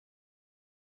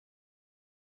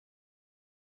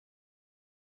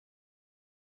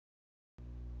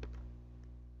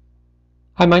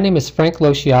Hi, my name is Frank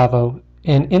Lociavo,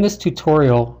 and in this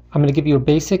tutorial, I'm going to give you a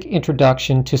basic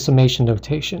introduction to summation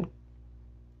notation.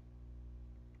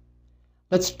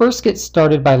 Let's first get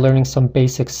started by learning some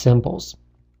basic symbols.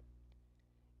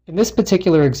 In this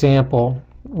particular example,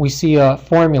 we see a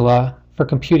formula for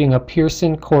computing a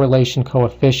Pearson correlation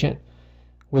coefficient,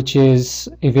 which is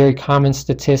a very common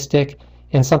statistic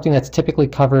and something that's typically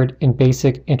covered in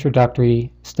basic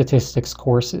introductory statistics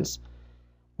courses.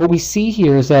 What we see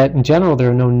here is that in general there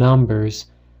are no numbers.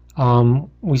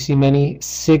 We see many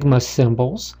sigma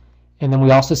symbols, and then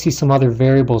we also see some other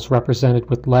variables represented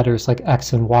with letters like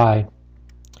x and y.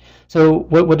 So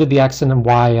what do the x and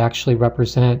y actually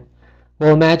represent?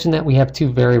 Well, imagine that we have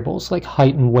two variables like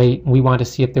height and weight, and we want to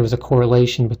see if there was a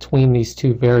correlation between these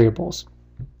two variables.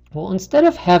 Well, instead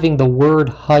of having the word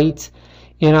height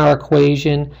in our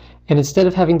equation, and instead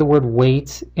of having the word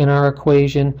weight in our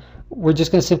equation, we're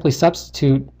just going to simply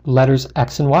substitute letters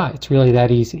x and y. It's really that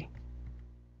easy.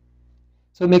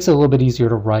 So it makes it a little bit easier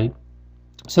to write.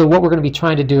 So what we're going to be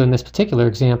trying to do in this particular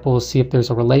example is see if there's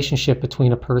a relationship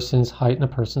between a person's height and a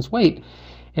person's weight.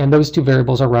 And those two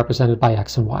variables are represented by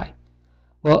x and y.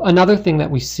 Well, another thing that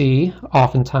we see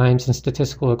oftentimes in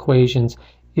statistical equations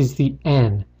is the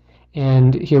n.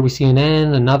 And here we see an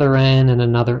n, another n, and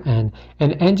another n.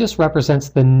 And n just represents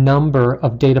the number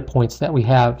of data points that we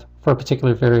have for a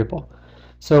particular variable.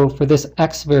 So for this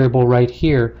x variable right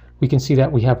here, we can see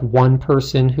that we have one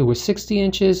person who was 60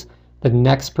 inches, the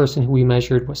next person who we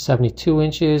measured was 72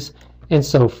 inches, and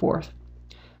so forth.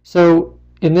 So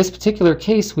in this particular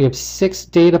case, we have 6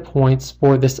 data points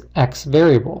for this x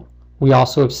variable. We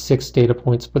also have 6 data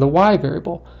points for the y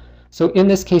variable. So in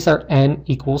this case, our n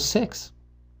equals 6.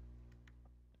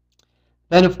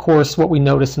 Then, of course, what we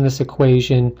notice in this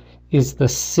equation is the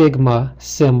sigma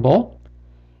symbol.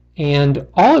 And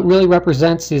all it really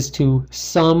represents is to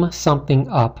sum something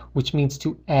up, which means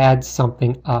to add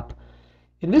something up.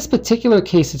 In this particular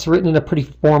case, it's written in a pretty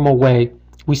formal way.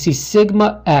 We see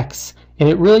sigma x, and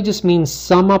it really just means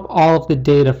sum up all of the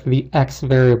data for the x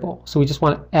variable. So we just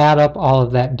want to add up all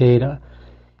of that data.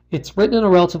 It's written in a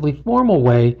relatively formal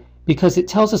way because it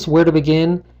tells us where to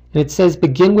begin, and it says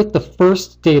begin with the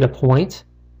first data point.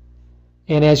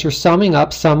 And as you're summing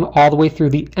up, sum all the way through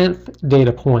the nth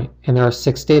data point, and there are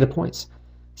 6 data points.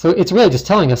 So it's really just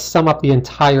telling us sum up the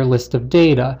entire list of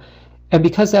data. And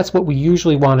because that's what we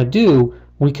usually want to do,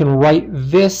 we can write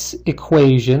this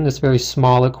equation, this very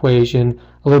small equation,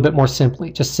 a little bit more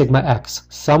simply, just sigma x,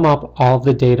 sum up all of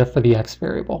the data for the x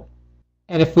variable.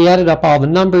 And if we added up all the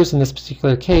numbers in this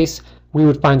particular case, we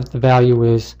would find that the value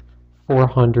is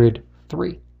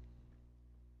 403.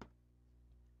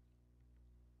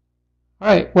 All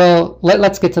right, well,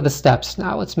 let's get to the steps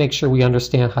now. Let's make sure we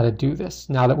understand how to do this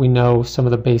now that we know some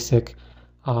of the basic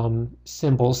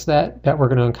symbols that we're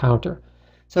going to encounter.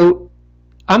 So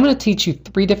I'm going to teach you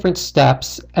 3 different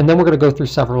steps, and then we're going to go through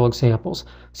several examples.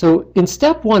 So in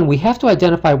step 1, we have to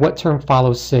identify what term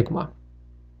follows sigma.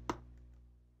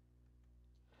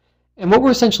 And what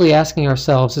we're essentially asking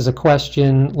ourselves is a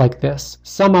question like this.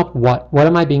 Sum up what? What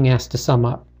am I being asked to sum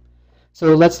up?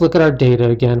 So let's look at our data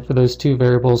again for those 2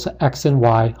 variables, x and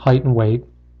y, height and weight.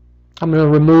 I'm going to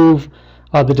remove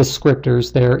the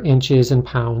descriptors there, inches and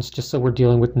pounds, just so we're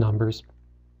dealing with numbers.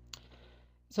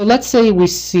 So let's say we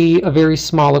see a very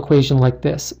small equation like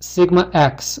this. Sigma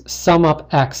x, sum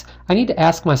up x. I need to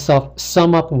ask myself,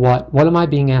 sum up what? What am I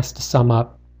being asked to sum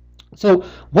up? So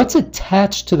what's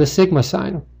attached to the sigma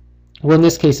sign? Well, in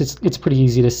this case, it's pretty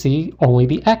easy to see, only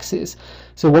the x's.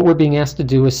 So what we're being asked to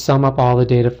do is sum up all the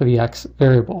data for the x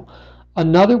variable.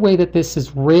 Another way that this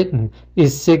is written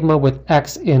is sigma with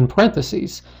x in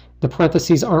parentheses. The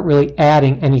parentheses aren't really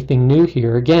adding anything new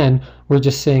here. Again, we're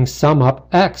just saying sum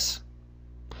up x.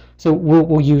 So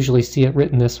we'll usually see it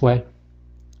written this way.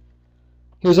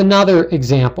 Here's another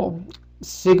example.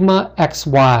 Sigma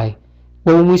xy.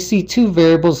 Well, when we see 2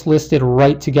 variables listed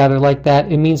right together like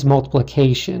that, it means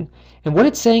multiplication. And what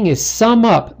it's saying is sum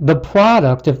up the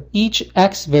product of each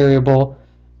x variable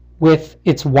with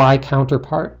its y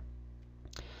counterpart.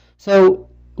 So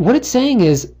what it's saying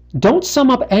is don't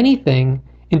sum up anything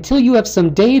until you have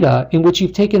some data in which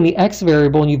you've taken the x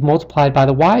variable and you've multiplied by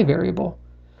the y variable.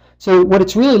 So what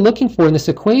it's really looking for in this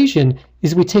equation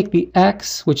is we take the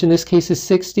x, which in this case is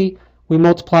 60, we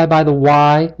multiply by the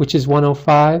y, which is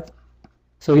 105.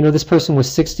 So this person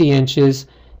was 60 inches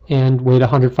and weighed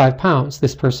 105 pounds.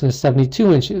 This person is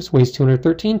 72 inches, weighs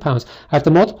 213 pounds. I have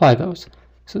to multiply those.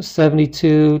 So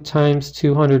 72 times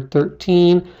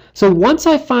 213. So once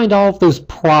I find all of those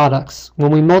products,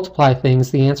 when we multiply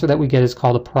things, the answer that we get is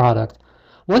called a product.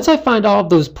 Once I find all of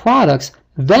those products,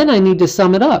 then I need to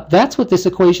sum it up. That's what this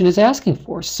equation is asking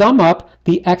for. Sum up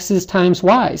the x's times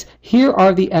y's. Here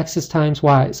are the x's times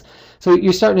y's. So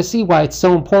you're starting to see why it's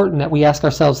so important that we ask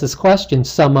ourselves this question,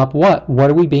 sum up what? What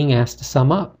are we being asked to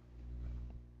sum up?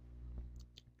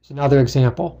 Here's another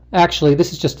example. Actually,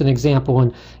 this is just an example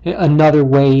and another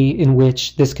way in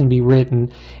which this can be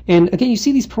written. And again, you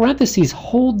see these parentheses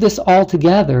hold this all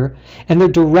together, and they're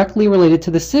directly related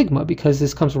to the sigma because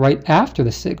this comes right after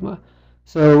the sigma.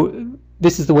 So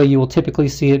this is the way you will typically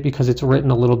see it because it's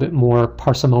written a little bit more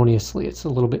parsimoniously. It's a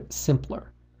little bit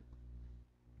simpler.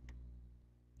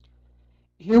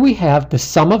 Here we have the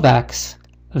sum of x,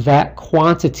 that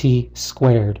quantity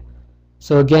squared.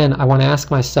 So again, I want to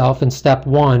ask myself in step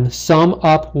 1, sum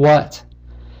up what?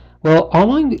 Well,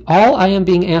 all I am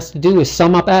being asked to do is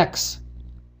sum up x.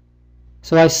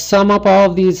 So I sum up all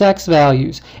of these x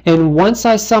values. And once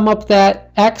I sum up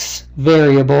that x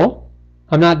variable,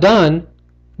 I'm not done,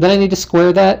 then I need to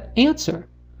square that answer.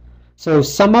 So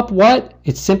sum up what?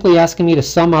 It's simply asking me to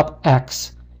sum up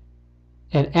x.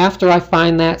 And after I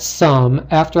find that sum,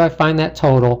 after I find that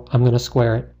total, I'm going to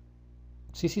square it.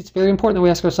 So you see, it's very important that we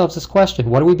ask ourselves this question.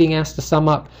 What are we being asked to sum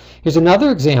up? Here's another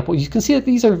example. You can see that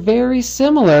these are very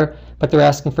similar, but they're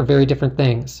asking for very different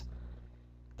things.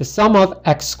 The sum of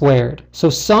x squared. So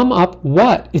sum up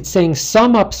what? It's saying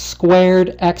sum up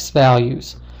squared x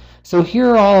values. So here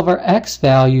are all of our x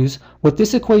values. What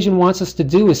this equation wants us to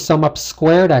do is sum up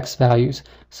squared x values.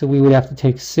 So we would have to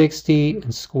take 60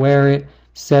 and square it,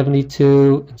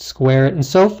 72 and square it, and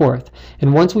so forth.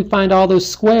 And once we find all those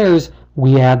squares,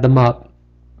 we add them up.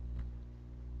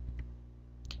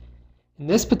 In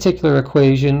this particular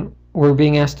equation, we're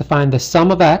being asked to find the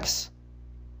sum of x,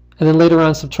 and then later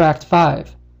on subtract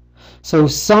 5. So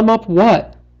sum up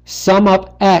what? Sum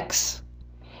up x.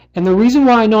 And the reason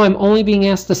why I know I'm only being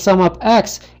asked to sum up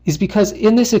x is because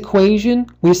in this equation,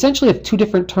 we essentially have two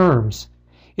different terms.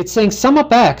 It's saying sum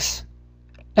up x,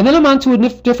 and then I'm on to a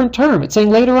different term. It's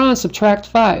saying later on subtract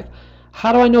 5.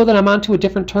 How do I know that I'm on to a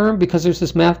different term? Because there's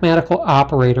this mathematical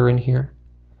operator in here.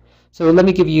 So let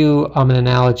me give you an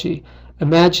analogy.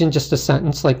 Imagine just a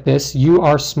sentence like this: you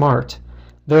are smart.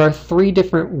 There are 3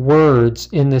 different words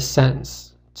in this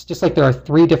sentence. It's just like there are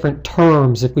 3 different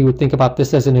terms if we would think about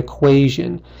this as an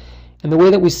equation. And the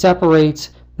way that we separate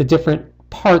the different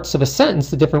parts of a sentence,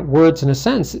 the different words in a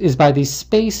sentence, is by these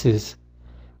spaces.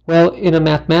 Well, in a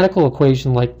mathematical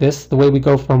equation like this, the way we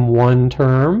go from one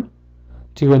term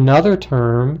to another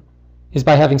term is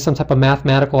by having some type of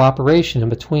mathematical operation in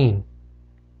between.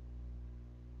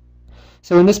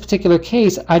 So in this particular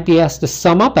case, I'd be asked to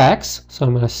sum up x. So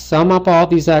I'm going to sum up all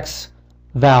these x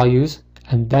values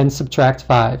and then subtract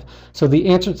 5. So the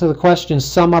answer to the question,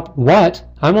 sum up what?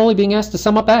 I'm only being asked to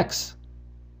sum up x.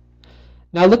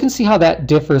 Now look and see how that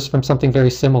differs from something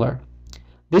very similar.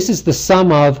 This is the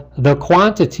sum of the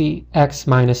quantity x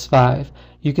minus 5.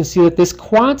 You can see that this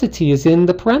quantity is in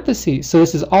the parentheses. So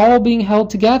this is all being held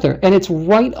together, and it's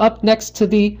right up next to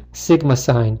the sigma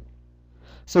sign.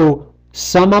 So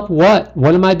sum up what?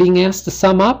 What am I being asked to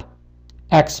sum up?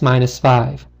 X minus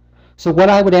 5. So what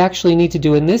I would actually need to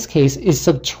do in this case is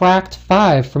subtract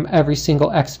 5 from every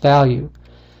single x value.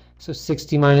 So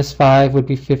 60 minus 5 would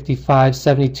be 55,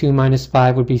 72 minus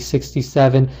 5 would be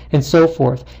 67, and so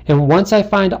forth. And once I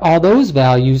find all those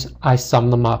values, I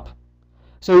sum them up.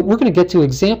 So we're going to get to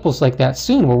examples like that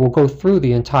soon where we'll go through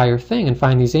the entire thing and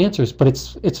find these answers. But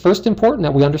it's first important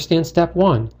that we understand step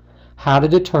 1, how to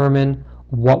determine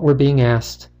what we're being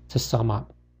asked to sum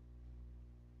up.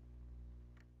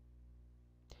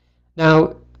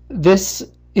 Now, this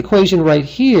equation right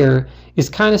here is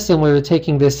kind of similar to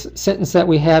taking this sentence that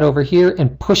we had over here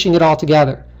and pushing it all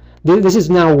together. This is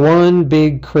now one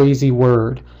big crazy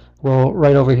word. Well,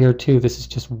 right over here too, this is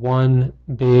just one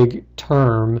big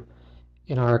term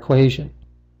in our equation.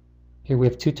 Here we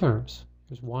have 2 terms.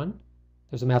 There's one,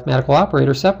 there's a mathematical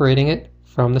operator separating it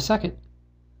from the second.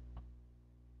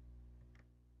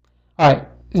 All right,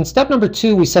 in step number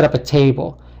 2, we set up a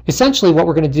table. Essentially what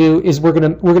we're going to do is we're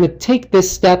going to take this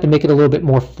step and make it a little bit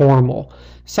more formal.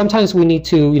 Sometimes we need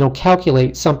to,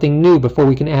 calculate something new before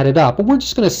we can add it up, but we're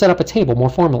just going to set up a table more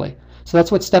formally. So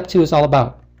that's what step 2 is all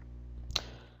about.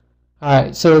 All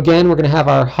right, so again, we're going to have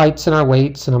our heights and our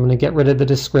weights, and I'm going to get rid of the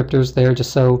descriptors there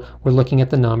just so we're looking at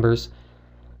the numbers.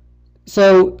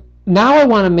 So now I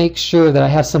want to make sure that I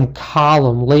have some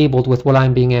column labeled with what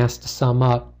I'm being asked to sum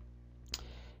up.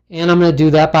 And I'm going to do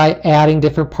that by adding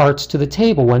different parts to the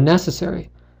table when necessary.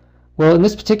 Well, in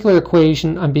this particular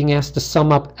equation, I'm being asked to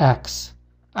sum up x.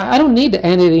 I don't need to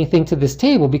add anything to this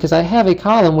table because I have a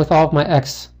column with all of my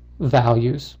x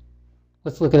values.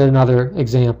 Let's look at another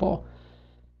example.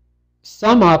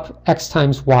 sum up x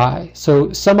times y.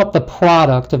 So sum up the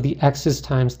product of the x's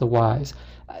times the y's.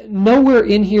 Nowhere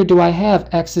in here do I have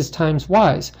x's times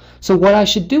y's. So what I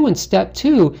should do in step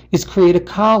 2 is create a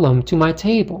column to my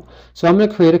table. So I'm going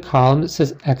to create a column that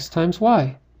says x times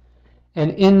y.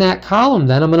 And in that column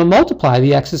then I'm going to multiply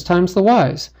the x's times the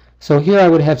y's. So here I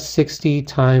would have 60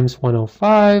 times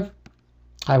 105.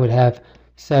 I would have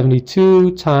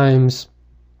 72 times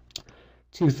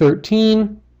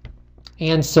 213,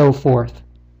 and so forth.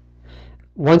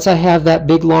 Once I have that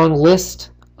big long list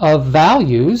of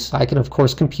values, I can of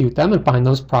course compute them and find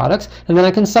those products, and then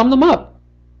I can sum them up.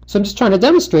 So I'm just trying to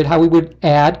demonstrate how we would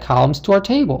add columns to our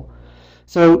table.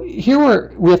 So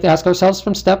here we have to ask ourselves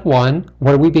from step 1,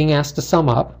 what are we being asked to sum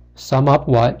up? Sum up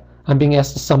what? I'm being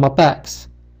asked to sum up x.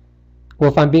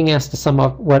 Well, if I'm being asked to sum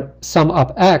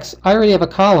up x, I already have a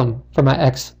column for my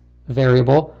x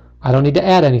variable. I don't need to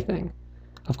add anything.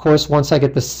 Of course, once I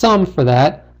get the sum for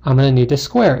that, I'm going to need to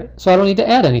square it. So I don't need to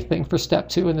add anything for step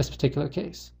 2 in this particular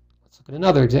case. Let's look at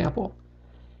another example.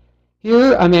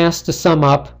 Here I'm asked to sum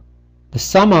up the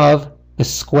sum of the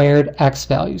squared x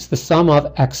values, the sum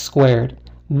of x squared.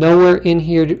 Nowhere in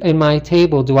here in my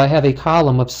table do I have a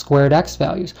column of squared x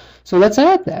values. So let's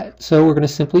add that. So we're going to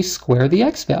simply square the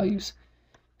x values.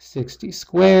 60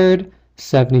 squared,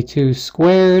 72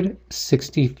 squared,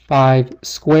 65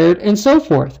 squared, and so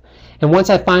forth. And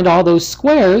once I find all those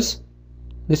squares,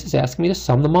 this is asking me to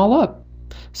sum them all up.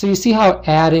 So you see how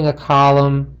adding a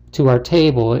column to our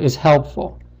table is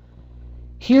helpful.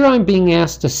 Here I'm being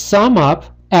asked to sum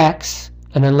up x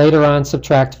and then later on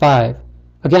subtract 5.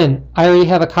 Again, I already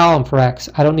have a column for x.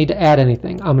 I don't need to add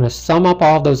anything. I'm going to sum up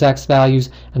all of those x values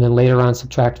and then later on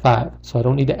subtract 5. So I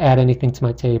don't need to add anything to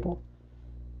my table.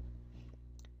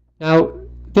 Now,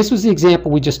 this was the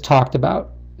example we just talked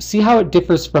about. See how it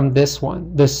differs from this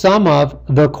one. The sum of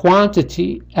the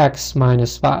quantity x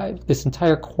minus 5, this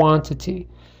entire quantity.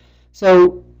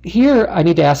 So here I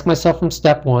need to ask myself from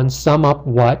step 1, sum up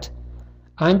what?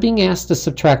 I'm being asked to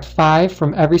subtract 5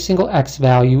 from every single x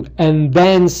value and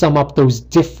then sum up those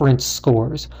different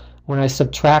scores. When I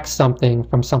subtract something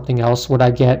from something else, what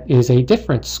I get is a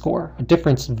difference score, a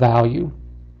difference value.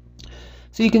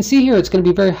 So you can see here it's going to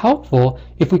be very helpful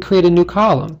if we create a new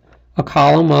column, a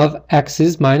column of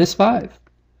x's minus 5.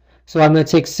 So I'm going to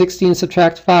take 60 and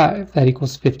subtract 5, that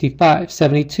equals 55.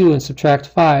 72 and subtract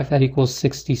 5, that equals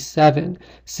 67.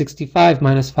 65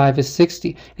 minus 5 is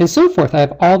 60, and so forth. I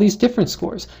have all these different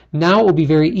scores. Now it will be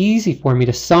very easy for me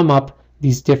to sum up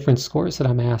these different scores that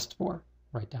I'm asked for,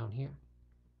 right down here.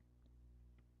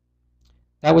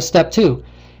 That was step 2.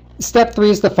 Step 3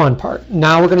 is the fun part.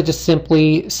 Now we're going to just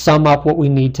simply sum up what we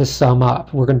need to sum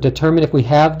up. We're going to determine if we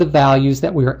have the values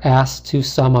that we are asked to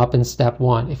sum up in step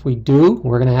 1. If we do,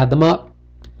 we're going to add them up.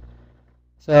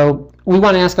 So we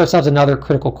want to ask ourselves another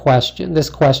critical question. This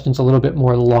question's a little bit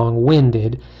more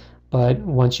long-winded, but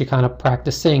once you kind of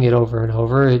practice saying it over and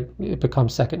over, it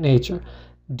becomes second nature.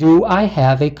 Do I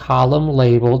have a column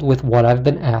labeled with what I've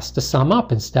been asked to sum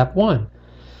up in step 1?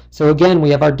 So again,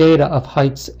 we have our data of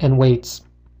heights and weights.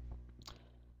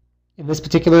 In this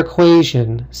particular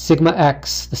equation, sigma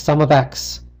x, the sum of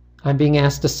x, I'm being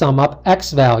asked to sum up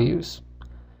x values.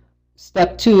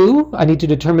 Step 2, I need to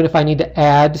determine if I need to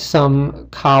add some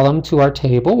column to our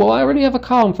table. Well, I already have a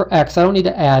column for x. I don't need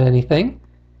to add anything.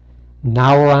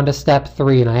 Now we're on to step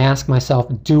 3, and I ask myself,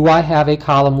 do I have a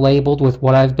column labeled with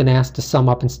what I've been asked to sum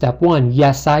up in step 1?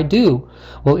 Yes, I do.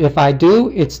 Well, if I do,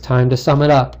 it's time to sum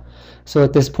it up. So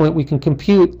at this point, we can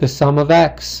compute the sum of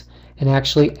x and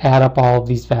actually add up all of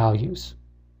these values.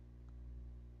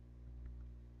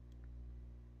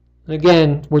 And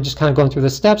again, we're just kind of going through the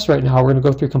steps right now. We're going to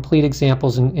go through complete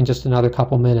examples in just another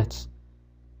couple minutes.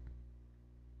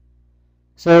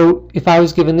 So if I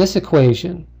was given this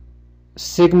equation,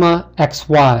 sigma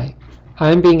xy,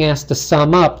 I'm being asked to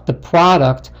sum up the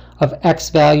product of x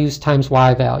values times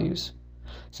y values.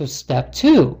 So step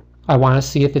 2, I want to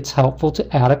see if it's helpful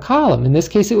to add a column. In this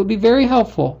case, it would be very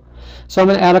helpful. So I'm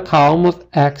going to add a column of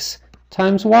x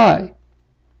times y.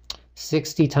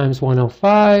 60 times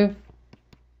 105,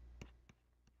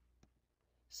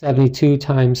 72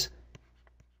 times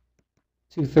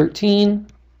 213,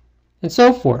 and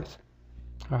so forth.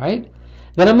 All right.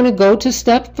 Then I'm going to go to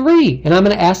step 3, and I'm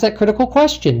going to ask that critical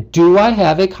question. Do I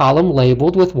have a column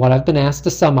labeled with what I've been asked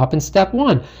to sum up in step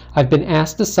 1? I've been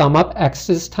asked to sum up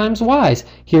x's times y's.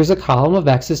 Here's a column of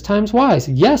x's times y's.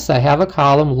 Yes, I have a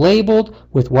column labeled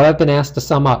with what I've been asked to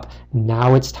sum up.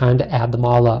 Now it's time to add them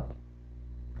all up.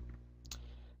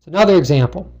 So another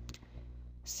example.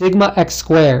 Sigma x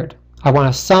squared. I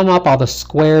want to sum up all the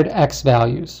squared x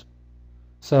values.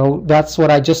 So that's what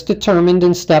I just determined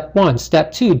in step 1.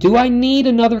 Step 2, do I need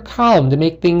another column to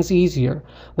make things easier?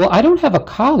 Well, I don't have a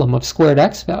column of squared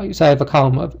x values. I have a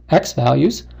column of x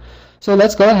values. So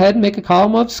let's go ahead and make a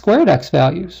column of squared x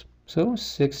values. So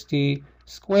 60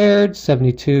 squared,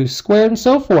 72 squared, and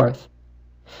so forth.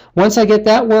 Once I get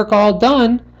that work all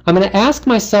done, I'm going to ask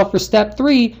myself for step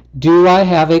 3, do I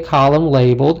have a column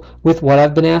labeled with what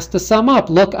I've been asked to sum up?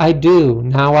 Look, I do.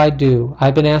 Now I do.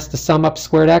 I've been asked to sum up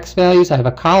squared x values. I have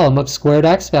a column of squared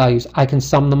x values. I can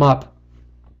sum them up.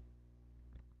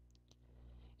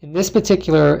 In this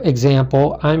particular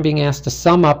example, I'm being asked to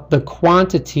sum up the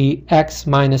quantity x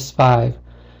minus 5.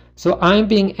 So I'm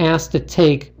being asked to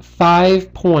take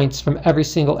 5 points from every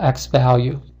single x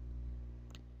value.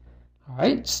 All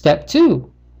right, step 2.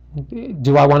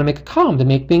 Do I want to make a column to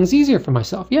make things easier for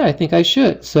myself? Yeah, I think I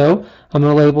should. So I'm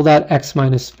going to label that x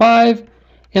minus 5,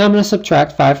 and I'm going to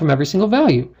subtract 5 from every single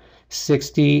value.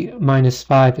 60 minus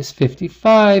 5 is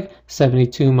 55,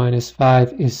 72 minus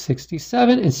 5 is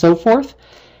 67, and so forth.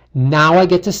 Now I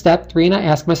get to step 3 and I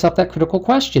ask myself that critical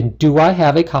question. Do I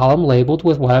have a column labeled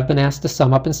with what I've been asked to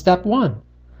sum up in step 1?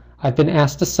 I've been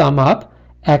asked to sum up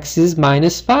x's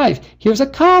minus 5. Here's a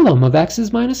column of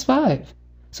x's minus 5.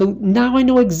 So now I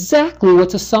know exactly what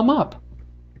to sum up.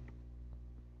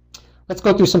 Let's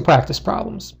go through some practice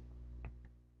problems.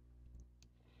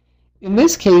 In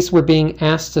this case, we're being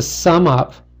asked to sum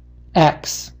up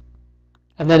x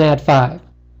and then add 5.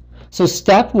 So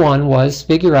step 1 was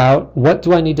figure out, what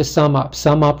do I need to sum up?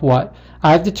 Sum up what?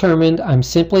 I've determined I'm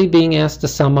simply being asked to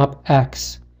sum up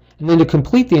x. And then to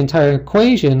complete the entire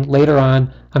equation, later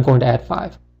on, I'm going to add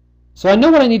 5. So I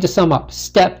know what I need to sum up.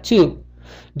 Step 2.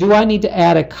 Do I need to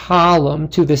add a column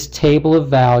to this table of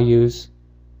values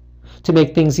to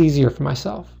make things easier for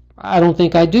myself? I don't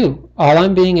think I do. All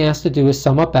I'm being asked to do is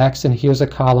sum up x, and here's a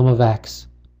column of x.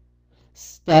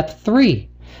 Step 3.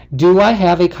 Do I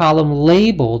have a column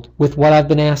labeled with what I've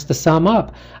been asked to sum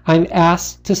up? I'm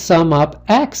asked to sum up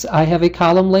x. I have a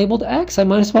column labeled x. I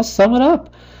might as well sum it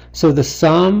up. So the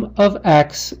sum of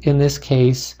x in this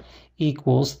case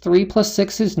equals 3 plus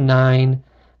 6 is 9.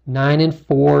 9 and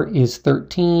 4 is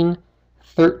 13.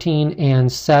 13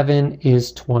 and 7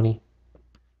 is 20.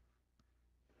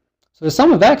 So the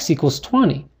sum of x equals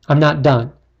 20. I'm not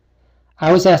done.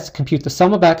 I was asked to compute the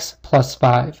sum of x plus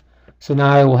 5. So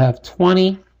now I will have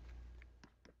 20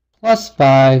 plus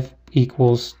 5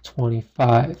 equals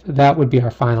 25. That would be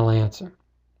our final answer.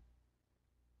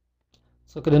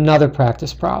 Let's look at another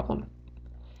practice problem.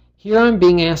 Here I'm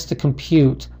being asked to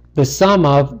compute the sum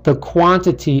of the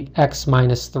quantity x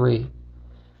minus 3.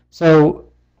 So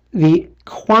the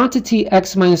quantity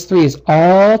x minus 3 is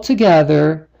all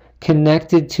together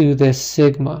connected to this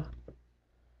sigma.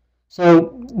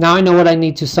 So now I know what I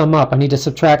need to sum up. I need to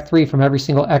subtract 3 from every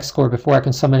single x score before I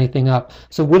can sum anything up.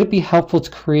 So would it be helpful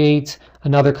to create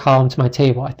another column to my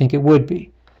table? I think it would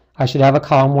be. I should have a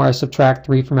column where I subtract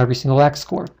 3 from every single x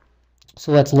score.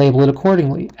 So let's label it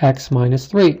accordingly, x minus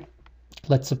 3.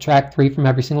 Let's subtract 3 from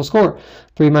every single score.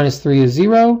 3 minus 3 is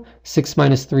 0, 6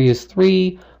 minus 3 is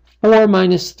 3, 4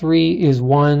 minus 3 is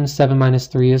 1, 7 minus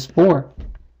 3 is 4.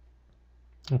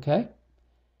 Okay.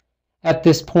 At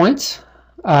this point,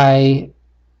 I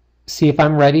see if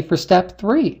I'm ready for step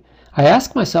 3. I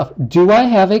ask myself, do I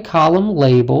have a column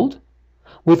labeled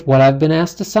with what I've been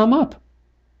asked to sum up?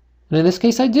 And in this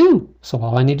case, I do. So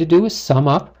all I need to do is sum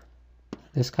up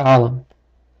this column.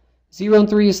 0 and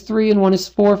 3 is 3, and 1 is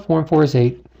 4, 4 and 4 is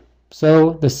 8.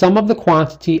 So the sum of the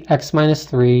quantity x minus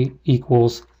 3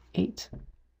 equals 8.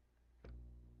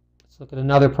 Let's look at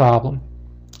another problem.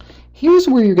 Here's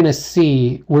where you're going to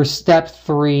see where step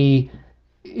 3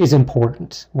 is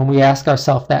important. When we ask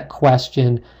ourselves that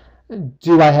question,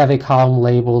 do I have a column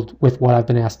labeled with what I've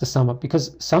been asked to sum up?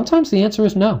 Because sometimes the answer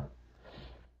is no.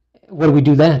 What do we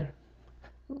do then?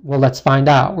 Well, let's find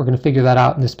out. We're going to figure that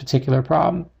out in this particular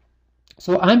problem.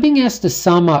 So I'm being asked to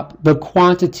sum up the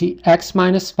quantity x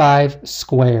minus 5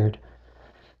 squared.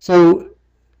 So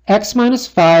x minus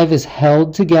 5 is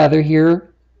held together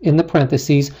here in the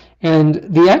parentheses, and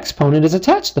the exponent is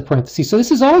attached to the parentheses. So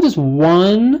this is all just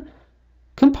one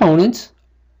component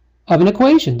of an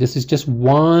equation. This is just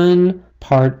one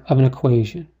part of an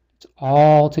equation. It's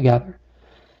all together.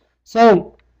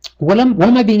 So what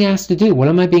am I being asked to do? What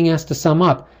am I being asked to sum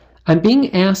up? I'm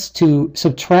being asked to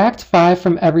subtract 5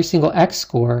 from every single x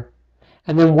score,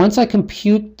 and then once I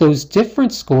compute those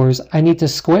different scores, I need to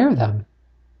square them.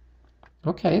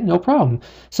 Okay, no problem.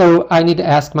 So I need to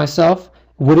ask myself,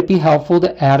 would it be helpful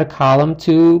to add a column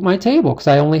to my table because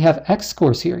I only have x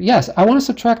scores here? Yes, I want to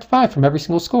subtract 5 from every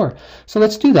single score. So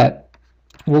let's do that.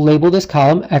 We'll label this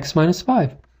column x minus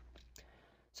 5.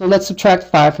 So let's subtract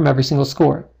 5 from every single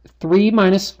score. 3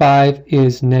 minus 5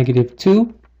 is negative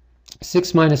 2.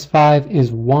 6 minus 5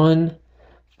 is 1.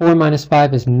 4 minus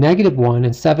 5 is negative 1.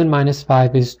 And 7 minus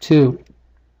 5 is 2.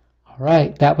 All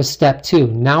right, that was step 2.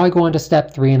 Now I go on to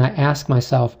step 3 and I ask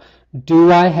myself,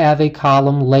 do I have a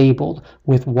column labeled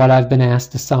with what I've been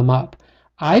asked to sum up?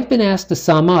 I've been asked to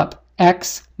sum up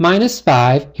x minus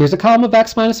 5. Here's a column of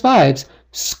x minus 5s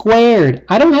squared.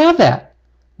 I don't have that.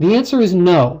 The answer is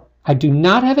no. I do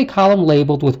not have a column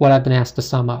labeled with what I've been asked to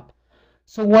sum up.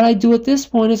 So what I do at this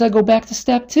point is I go back to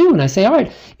step 2 and I say, all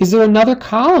right, is there another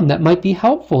column that might be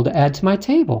helpful to add to my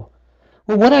table?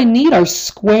 Well, what I need are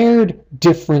squared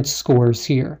difference scores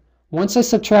here. Once I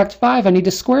subtract 5, I need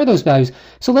to square those values.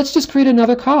 So let's just create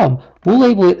another column. We'll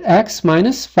label it x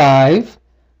minus 5,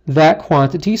 that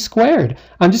quantity squared.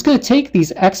 I'm just going to take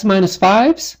these x minus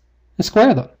 5s and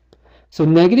square them. So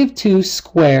negative 2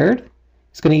 squared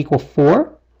is going to equal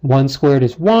 4. 1 squared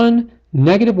is 1.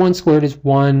 Negative 1 squared is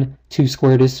 1. 2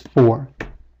 squared is 4.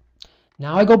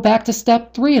 Now I go back to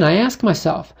step 3 and I ask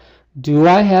myself, do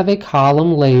I have a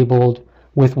column labeled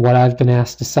with what I've been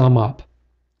asked to sum up?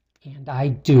 And I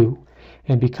do.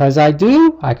 And because I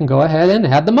do, I can go ahead and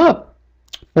add them up.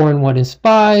 4 and 1 is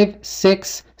 5,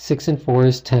 6, 6 and 4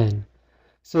 is 10.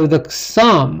 So the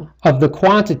sum of the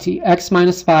quantity x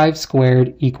minus 5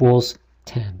 squared equals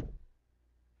 10.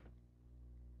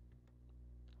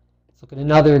 Let's look at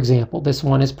another example. This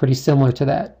one is pretty similar to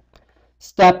that.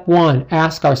 Step 1,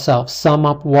 ask ourselves, sum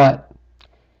up what?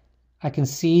 I can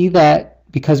see that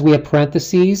because we have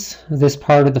parentheses, this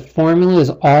part of the formula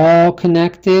is all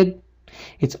connected.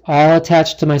 It's all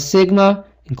attached to my sigma,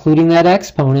 including that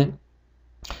exponent.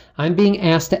 I'm being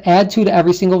asked to add 2 to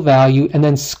every single value and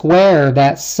then square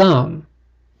that sum.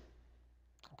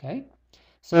 Okay?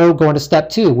 So going to step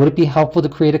 2, would it be helpful to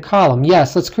create a column?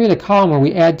 Yes, let's create a column where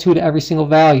we add 2 to every single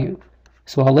value.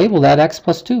 So I'll label that x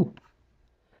plus 2.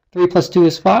 3 plus 2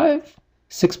 is 5.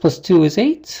 6 plus 2 is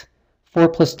 8. 4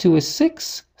 plus 2 is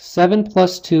 6. 7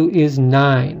 plus 2 is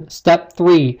 9. Step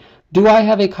 3, do I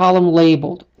have a column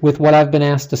labeled with what I've been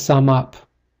asked to sum up?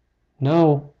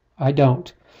 No, I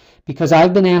don't. Because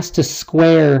I've been asked to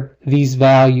square these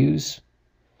values.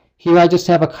 Here I just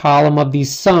have a column of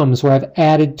these sums where I've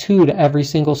added 2 to every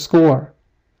single score.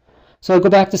 So I go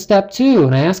back to step 2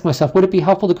 and I ask myself, would it be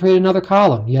helpful to create another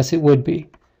column? Yes, it would be.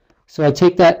 So I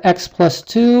take that x plus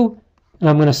 2 and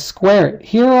I'm going to square it.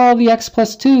 Here are all the x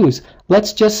plus 2's.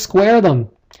 Let's just square them.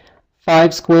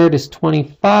 5 squared is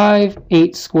 25,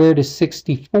 8 squared is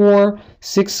 64,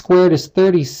 6 squared is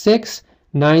 36,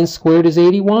 9 squared is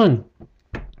 81.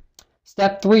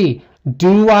 Step 3,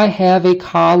 do I have a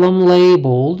column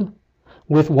labeled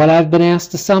with what I've been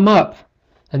asked to sum up?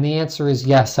 And the answer is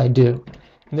yes, I do.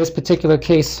 In this particular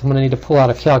case, I'm going to need to pull out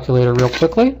a calculator real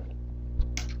quickly.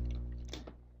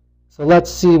 So let's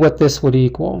see what this would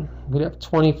equal. We'd have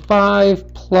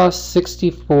 25 plus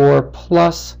 64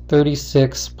 plus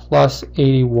 36 plus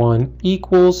 81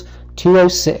 equals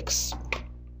 206.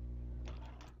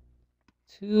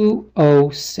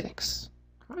 206.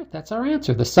 All right, that's our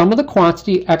answer. The sum of the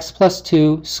quantity x plus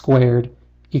 2 squared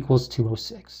equals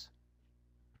 206.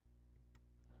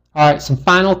 All right, some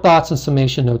final thoughts on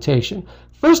summation notation.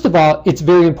 First of all, it's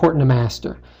very important to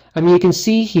master. I mean, you can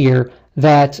see here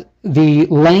that the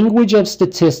language of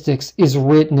statistics is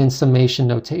written in summation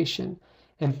notation.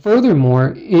 And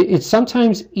furthermore, it's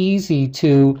sometimes easy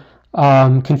to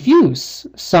confuse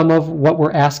some of what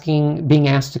we're being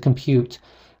asked to compute.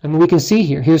 I mean, we can see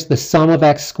here, here's the sum of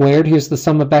x squared, here's the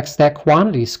sum of x, that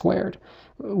quantity squared.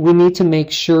 We need to make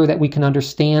sure that we can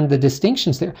understand the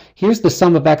distinctions there. Here's the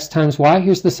sum of x times y,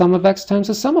 here's the sum of x times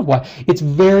the sum of y. It's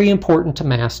very important to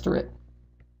master it.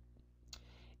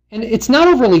 And it's not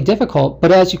overly difficult,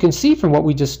 but as you can see from what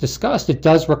we just discussed, it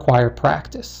does require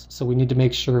practice. So we need to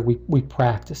make sure we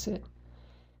practice it.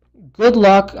 Good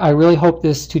luck. I really hope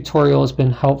this tutorial has been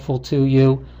helpful to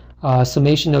you.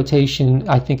 Summation notation,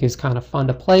 I think, is kind of fun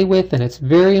to play with, and it's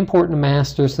very important to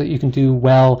master so that you can do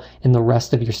well in the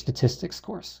rest of your statistics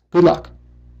course. Good luck.